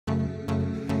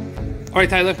All right,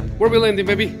 Tyler, where are we landing,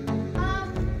 baby?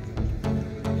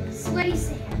 Sweaty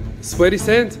sand. Sweaty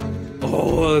sand?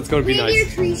 Oh, that's gonna be nice. Land your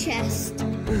tree chest.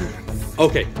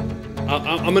 Okay,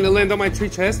 I'm gonna land on my tree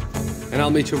chest, and I'll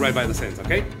meet you right by the sands.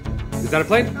 Okay? Is that a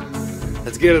plan?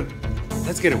 Let's get it.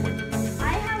 Let's get it away.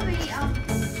 I have a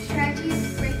strategy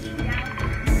of breaking down.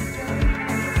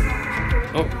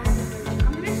 Oh.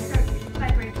 I'm gonna start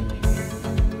by breaking it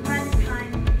by the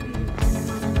time.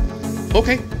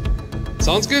 Okay.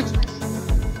 Sounds good.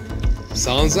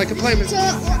 Sounds like a plan. So,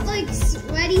 like,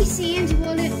 sweaty sands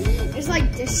wouldn't it's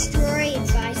like destroyed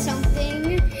by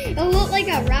something. It looked like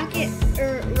a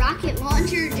rocket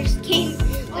launcher just came.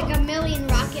 Like a million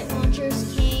rocket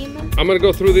launchers came. I'm gonna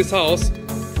go through this house,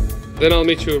 then I'll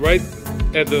meet you right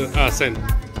at the sand.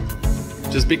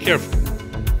 Just be careful.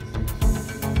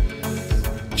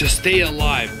 Just stay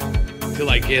alive till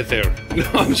I get there. No,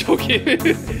 I'm joking.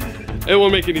 It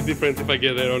won't make any difference if I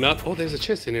get there or not. Oh, there's a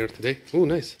chest in here today. Oh,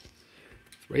 nice.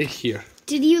 Right here.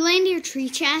 Did you land your tree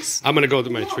chest? I'm gonna go to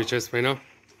my tree chest right now.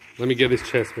 Let me get this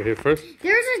chest right here first.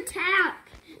 There's a tap.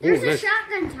 There's Ooh, a nice.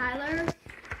 shotgun, Tyler.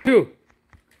 Two.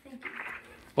 Thank you.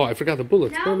 Oh, I forgot the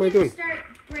bullets. Now What am I we're gonna doing? start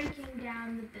breaking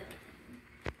down the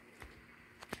building.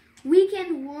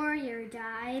 Weekend Warrior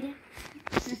died.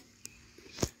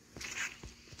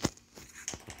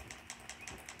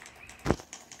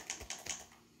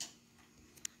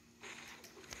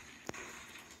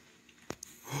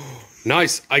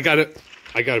 Nice. I got it.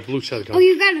 I got a blue shotgun. Oh,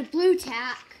 you got a blue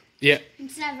tack Yeah.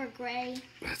 instead of a gray.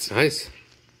 That's nice.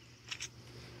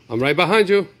 I'm right behind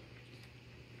you.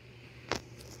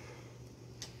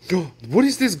 Oh, what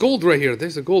is this gold right here?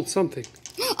 There's a gold something.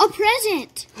 A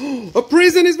present. A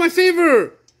present is my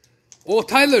favorite. Oh,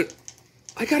 Tyler,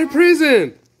 I got a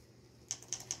present.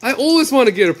 I always want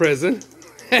to get a present.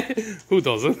 Who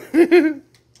doesn't?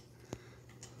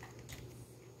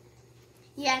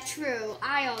 Yeah, true.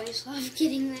 I always love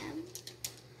getting them.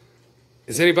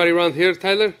 Is anybody around here,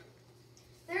 Tyler?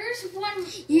 There's one.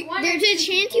 There's a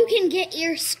chance you can get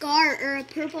your scar or a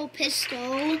purple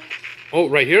pistol. Oh,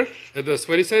 right here? At the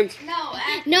sweaty sand?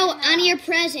 No, on your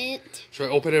present. Should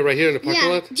I open it right here in the parking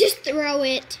lot? Just throw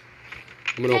it.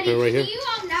 I'm going to open it right here. Can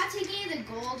you not take any of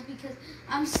the gold because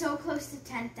I'm so close to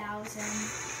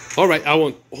 10,000. All right, I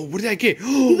want... Oh, what did I get?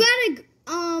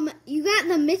 You got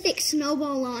the mythic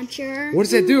snowball launcher. What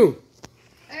does that do?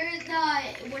 Or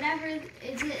the whatever is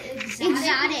it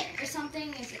exotic or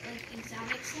something? Is it like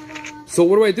exotic snowball launcher? So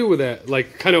what do I do with that?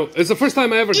 Like, kind of... It's the first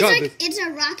time I ever got this. It's a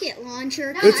rocket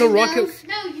launcher. No, it's a rocket...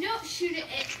 No, you don't shoot it.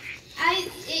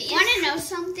 Want to know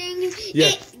something?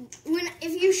 Yeah.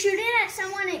 If you shoot it at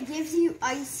someone, it gives you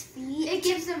ice feet. It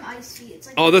gives them ice feet. It's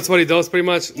like Oh, that's what he does, pretty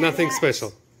much? Yeah, Nothing yes.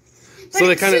 special. But So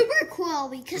they it's kinda- super cool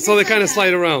because So they kind of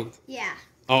slide around. Yeah.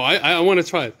 Oh, I want to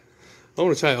try it. I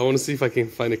want to try it. I want to see if I can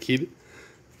find a kid.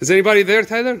 Is anybody there,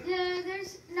 Tyler?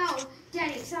 There's no,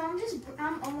 Daddy. So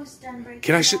I'm almost done breaking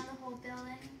Can I down the whole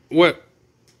building. What?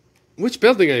 Which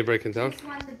building are you breaking down? This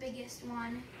one, the biggest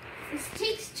one. It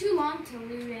takes too long to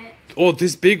loot it, Oh,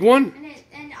 this big one?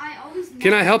 and I always.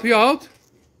 Can I help you out?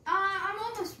 I'm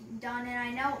almost done, and I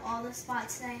know all the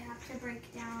spots that I have to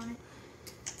break down.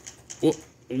 Well,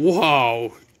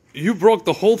 wow. You broke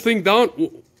the whole thing down?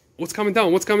 What's coming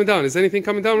down? What's coming down? Is anything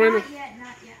coming down right now? Not yet.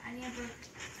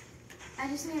 I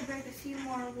just need to break a few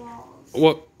more walls.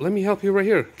 Well, let me help you right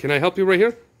here. Can I help you right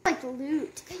here? Like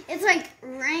loot. It's like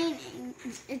raining.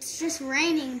 It's just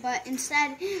raining, but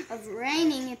instead of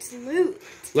raining, it's loot.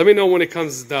 Let me know when it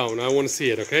comes down. I want to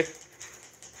see it, okay?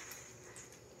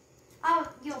 Oh,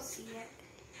 you'll see it.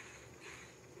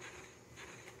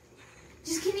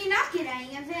 Just can you not get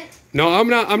any of it? No, I'm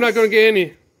not going to get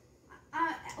any.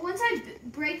 Once I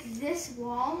break this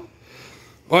wall.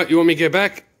 All right, you want me to get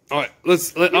back? All right,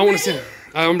 I want to see.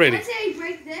 I'm ready. Once I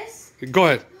break this. Go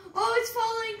ahead. Oh, it's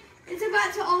falling. It's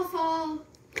about to all fall.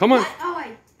 Come on. What? Oh,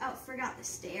 I forgot the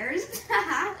stairs.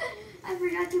 I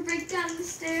forgot to break down the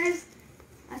stairs.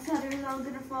 I thought it was all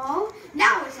going to fall.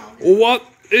 Now it's all going to What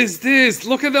is this?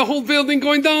 Look at the whole building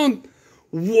going down.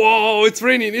 Whoa, it's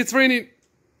raining. It's raining.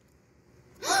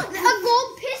 A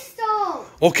gold pistol.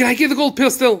 Oh, can I get the gold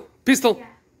pistol?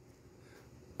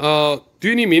 Yeah. Do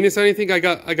you need minis or anything? I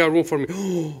got room for me.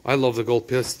 Oh, I love the gold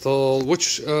pistol.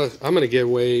 Which I'm gonna give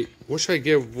away. What should I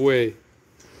give away?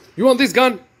 You want this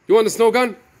gun? You want the snow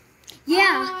gun?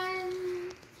 Yeah.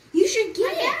 You should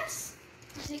get it. Yes.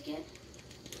 Take it.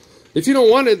 If you don't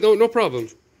want it, no problem.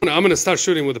 I'm gonna start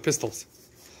shooting with the pistols.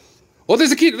 Oh,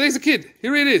 there's a kid. There's a kid.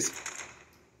 Here it is.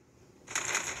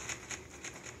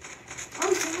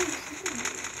 Oh,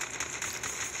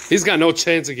 He's got no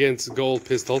chance against gold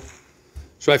pistol.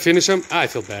 Should I finish him? I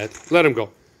feel bad. Let him go.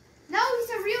 no, he's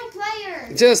a real player.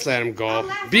 Just let him go.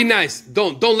 Be nice.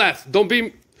 Don't laugh. Don't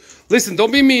be. Listen.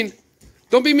 Don't be mean.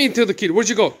 Don't be mean to the kid. Where'd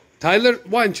you go, Tyler?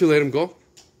 Why didn't you let him go?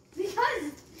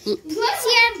 Because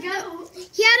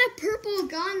he had a purple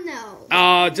gun though.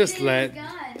 Oh, just let.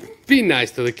 Be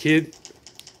nice to the kid.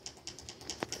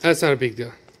 That's not a big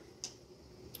deal.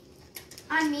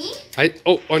 On me?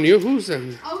 On you? Who's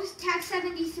that? Oh, Tag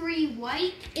 73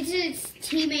 White. It's his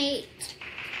teammate.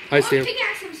 I see him.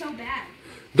 Pickaxe him so bad.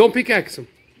 Don't pickaxe him.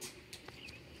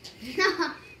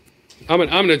 I'm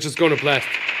gonna just gonna blast.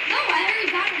 No, I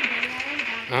already got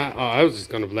him. I was just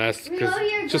gonna blast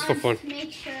just for fun.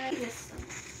 Make sure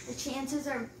the chances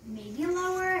are maybe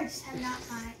lower. I just have not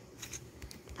found it.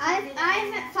 I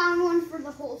haven't found one for the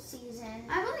whole season.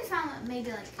 I've only found maybe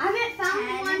like I haven't found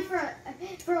 10. one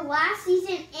for last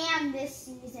season and this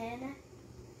season.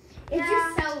 It's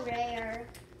just so rare.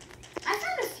 I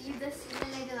found a few this season,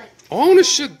 maybe like. I wanna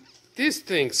shoot this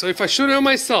thing. So if I shoot it on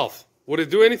myself, would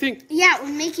it do anything? Yeah, it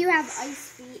would make you have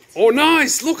ice feet. Oh,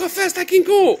 nice! Look how fast I can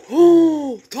go.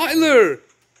 Oh, Tyler,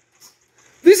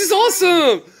 this is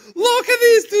awesome. Look at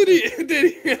this,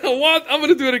 dude. What? I'm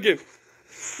gonna do it again.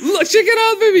 Look, check it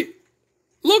out, baby.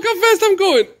 Look how fast I'm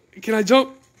going. Can I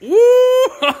jump? Woo!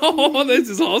 Oh, this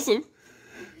is awesome.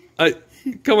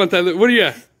 Come on, Tyler. Where are you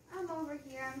at? I'm over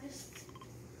here. I'm just.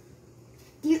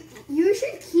 You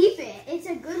should keep it. It's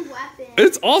a good weapon.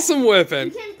 It's awesome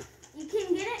weapon. You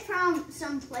can get it from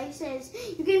some places.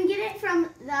 You can get it from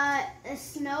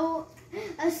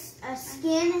a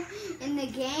skin in the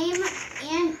game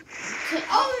and.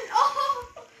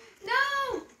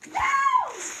 No!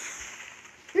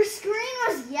 Your screen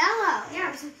was yellow. Yeah,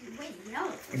 I was like, wait,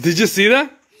 yellow. Did you see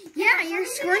that? Yeah, your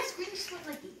screen just went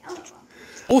like yellow.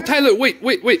 Oh, Tyler, wait.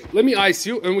 Let me ice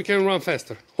you and we can run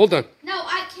faster. Hold on. No,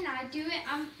 can I do it?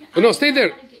 No, stay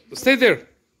there. Stay there.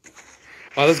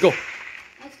 Oh, let's go.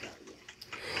 Let's go,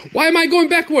 yeah. Why am I going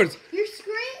backwards? Your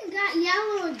screen got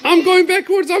yellow again. I'm going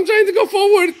backwards. I'm trying to go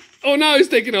forward. Oh, now it's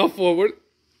taking off forward.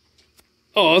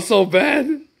 Oh, so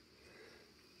bad.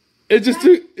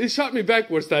 It shot me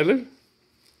backwards, Tyler.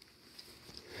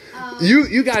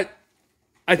 You got,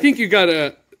 I think you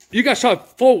got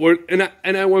shot forward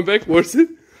and I went backwards.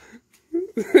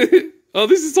 Oh,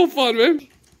 this is so fun, man.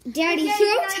 Daddy,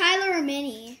 throw Tyler a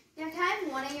mini. Yeah, can I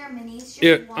have one of your minis?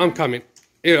 Yeah, I'm coming.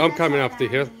 Yeah, I'm coming up the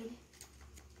hill.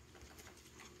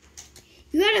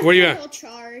 You had a Where you at? full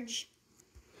charge.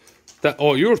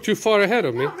 You're too far ahead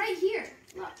of me. No, right here.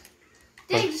 Look.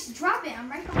 Daddy, just drop it. I'm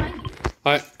right behind you.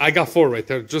 I got 4 right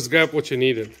there. Just grab what you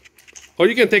needed. Or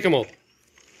you can take them all.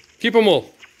 Keep them all.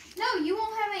 No, you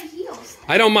won't have any heals.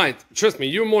 I don't mind. Trust me,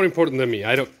 you're more important than me.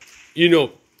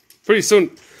 Pretty soon,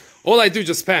 all I do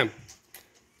just spam.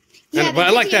 Yeah, but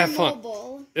I like to have fun.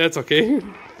 Mobile. That's okay.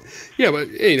 Yeah, but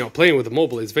playing with the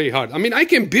mobile is very hard. I mean, I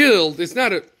can build. It's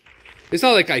not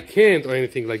like I can't or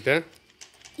anything like that.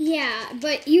 Yeah,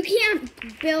 but you can't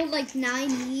build like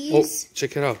 90s. Oh,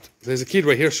 check it out. There's a kid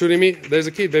right here shooting me. There's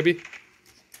a kid, baby.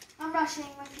 I'm rushing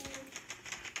with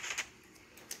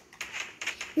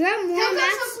you. You have more Don't go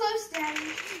so close, Daddy.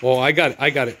 Oh, I got it.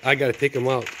 I got to take him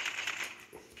out.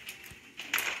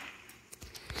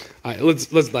 All right, let's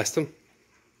blast him.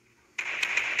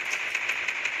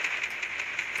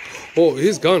 Oh,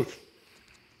 he's gone.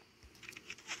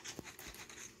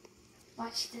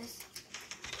 Watch this.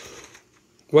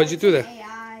 Why'd you do that?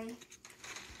 AI.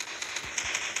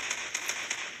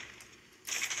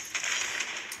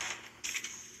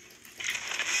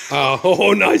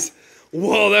 Oh, nice.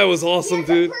 Whoa, that was awesome,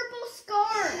 dude. Purple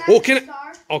scar. Oh, can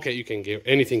I? Okay, you can give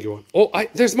anything you want. Oh,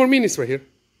 there's more minis right here.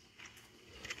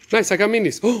 Nice, I got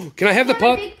minis. Oh, can I have the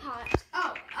pot? Big pot.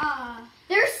 Oh,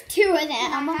 there's 2 of them.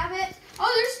 Can I have it?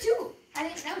 Oh, there's 2. I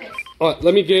didn't notice. All right,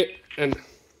 let me get and. All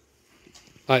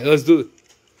right, let's do it.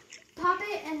 Pop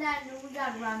it and then we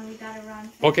gotta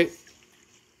run. Okay.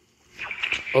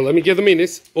 Oh, let me get the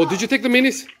minis. Oh, did you take the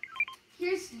minis?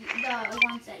 Here's the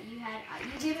ones that you had.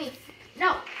 You gave me.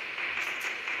 No.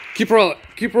 Keep rolling.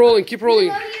 Keep rolling. Keep rolling.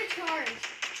 Reload your charge.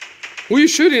 Who are you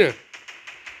shooting at?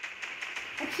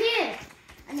 A kid.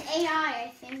 An AI,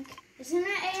 I think. Isn't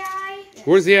that AI? Yes.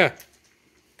 Where's he at?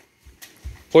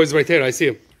 Oh, he's right there. I see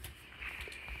him.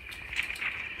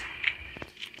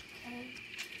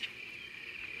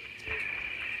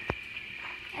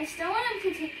 I still want him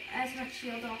to take as much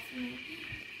shield off of me.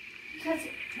 Because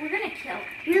we're going to kill him.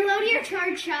 Reload your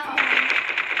charge shot.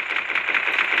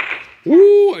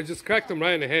 Ooh, I just cracked him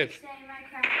right in the head.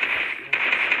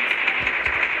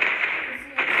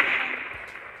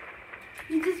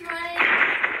 He's just running.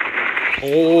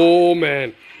 Oh,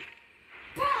 man.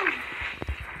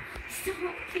 Still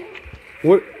not killed.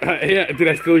 What? Yeah, did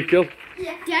I steal your kill?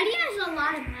 Yeah. Daddy has a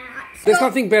lot of mats. There's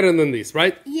nothing better than these,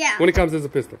 right? Yeah. When it comes to the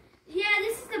pistol. Yeah,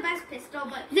 this is the best pistol,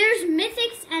 but There's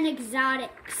mythics and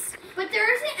exotics.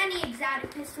 there isn't any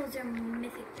exotic pistols or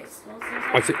mythic pistols.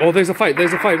 I see. Oh, there's a fight.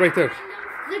 There's a fight right there.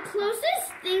 The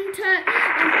closest thing to a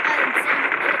mythic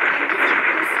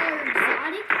pistol or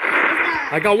exotic is that.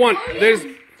 I got one. Oh, yeah. There's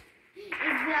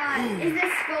Is the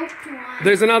scoped one.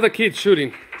 there's another kid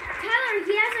shooting. Tyler,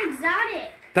 he has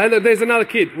exotic. Tyler, there's another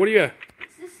kid. What do you got?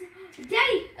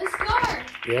 Daddy, a scar.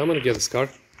 Yeah, I'm gonna get a scar.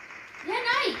 Yeah,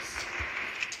 nice.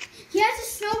 He has a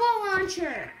snowball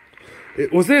launcher.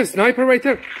 Was there a sniper right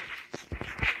there?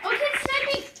 Okay,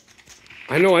 sniping.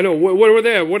 I know. What were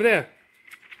there? What there?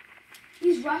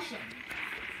 He's rushing.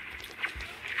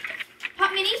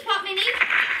 Pop minis, pop minis.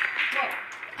 Whoa,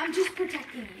 I'm just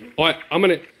protecting you. All right,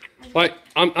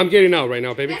 I'm getting out right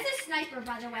now, baby. That's a sniper,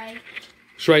 by the way.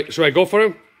 Should I go for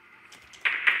him?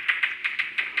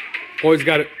 Oh, he's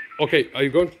got it. Okay, are you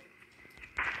going?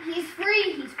 He's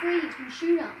free. You can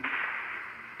shoot him.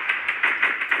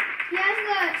 He has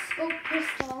the scope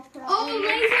pistol. Oh, the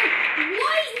laser.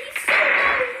 What?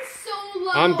 He's so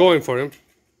low. I'm going for him.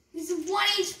 He's 1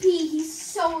 HP. He's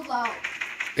so low.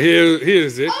 Here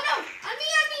is it. Oh, no.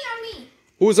 On me.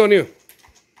 Who's on you?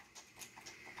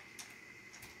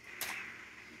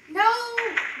 No.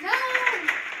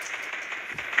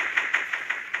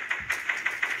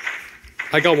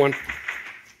 I got one.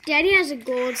 Daddy has a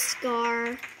gold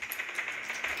scar.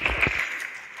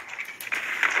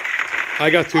 I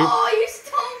got two. Oh, you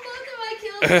stole both of my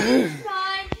kills. It's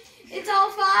fine. It's all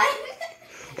fine.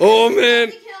 Oh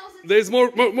man, there's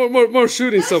more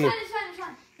shooting It's somewhere.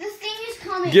 fine. This thing is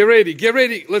coming. Get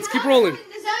ready. Let's keep rolling.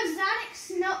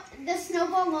 The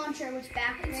snowball launcher was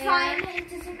back It's there. fine. It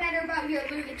doesn't matter about your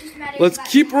loot. It just matters Let's about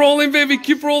keep your rolling, baby.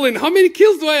 Keep rolling. How many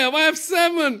kills do I have? I have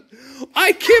 7.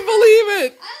 I can't believe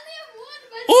it. I only have one,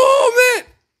 but Oh man,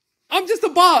 I'm just a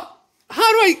bot. How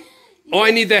do I? Oh, I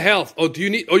need the health. Oh, do you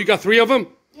need? Oh, you got 3 of them.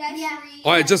 yeah.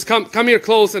 All right, just come here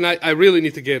close, and I really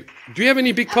need to get. Do you have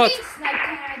any big I'm pots? being sniped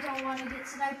and I don't want to get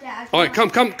sniped at. All right,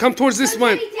 come towards this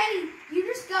one. Daddy, you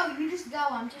just go.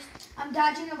 I'm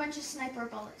dodging a bunch of sniper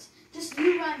bullets. Just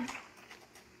you run.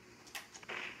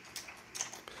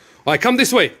 All right, come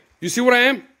this way. You see where I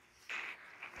am?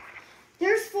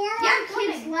 There's 4 more I'm kids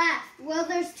coming. left. Well,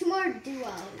 there's 2 more duos.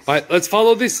 All right, let's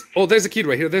follow this. Oh, there's a kid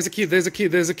right here. There's a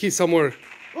kid somewhere.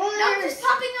 Well, No, there's, just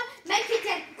popping up. Medkit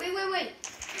dead. Wait.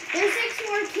 there's 6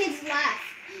 more kids left,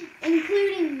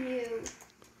 including you.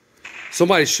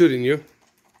 Somebody's shooting you.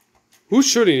 Who's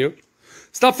shooting you?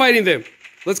 Stop fighting them.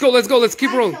 Let's go. Let's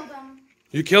keep rolling. I killed him.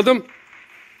 You killed them?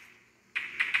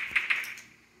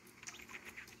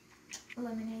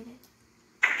 Eliminated.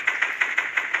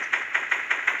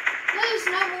 No, there's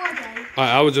no more, Daddy.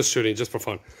 I was just shooting, just for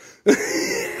fun.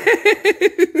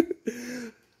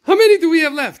 How many do we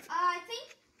have left? I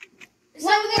think.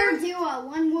 One more duo.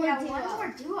 One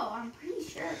more duo. I'm pretty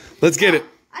sure. Let's get it.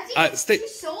 I think it's stay- 2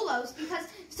 solos because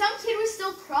some kid was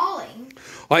still crawling.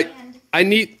 All right, And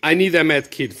I need that mad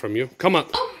kid from you. Come on.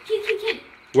 oh, kid.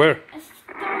 Where?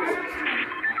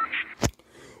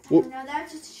 No,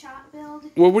 that's just a shot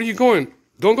build. Well, where are you going?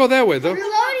 Don't go that way, though.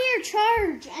 Reload your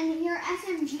charge and your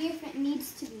SMG if it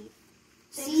needs to be.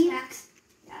 See? Max.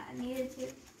 Yeah, I needed to.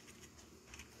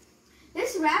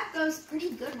 This wrap goes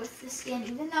pretty good with the skin,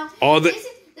 even though. Oh, the-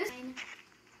 there's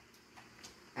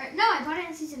no, I bought it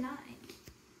in season 9.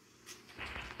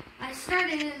 I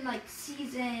started in like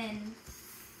season.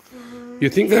 You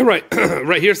think they're right?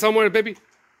 Right here somewhere, baby?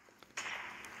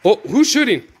 Oh, who's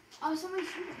shooting? Oh, somebody's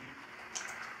shooting.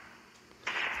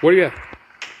 Where you at?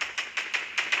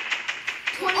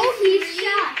 23. Oh, he's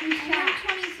shot. He's And shot.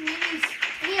 then 23 is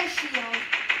air shield.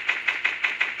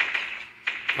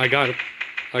 I got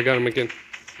him again.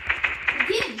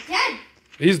 Again, dead.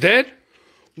 He's dead?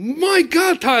 My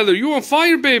God, Tyler, you on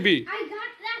fire, baby. I got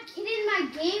that kid in my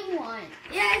game once.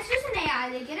 Yeah, it's just an AI.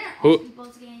 They get it in Who- all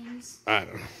people's games. I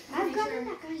don't know. I've gotten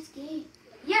that guy's game.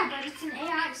 Yeah, but it's an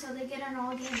AI, so they get it in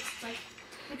all games. It's like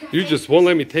a You fake- just won't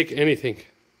let me take anything.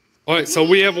 All right, so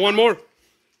we have one more?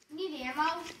 Need ammo.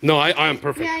 No, I am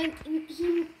perfect. Yeah, he's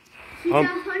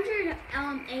 100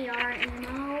 AR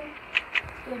ammo.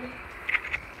 Good.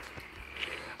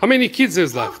 How many kids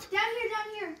is left? Oh, down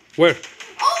here. Where?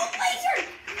 Oh,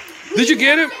 laser! Did you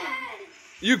get him? Dead.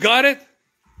 You got it?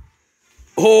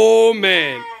 Oh,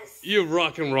 man. Yes. You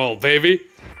rock and roll, baby.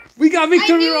 We got I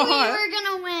Victory knew we Royale. were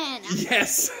gonna win.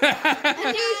 Yes.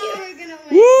 I knew you were gonna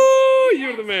win. Woo!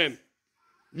 You're the man.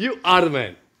 You are the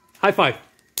man. High five.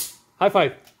 High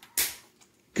five.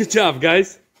 Good job,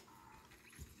 guys.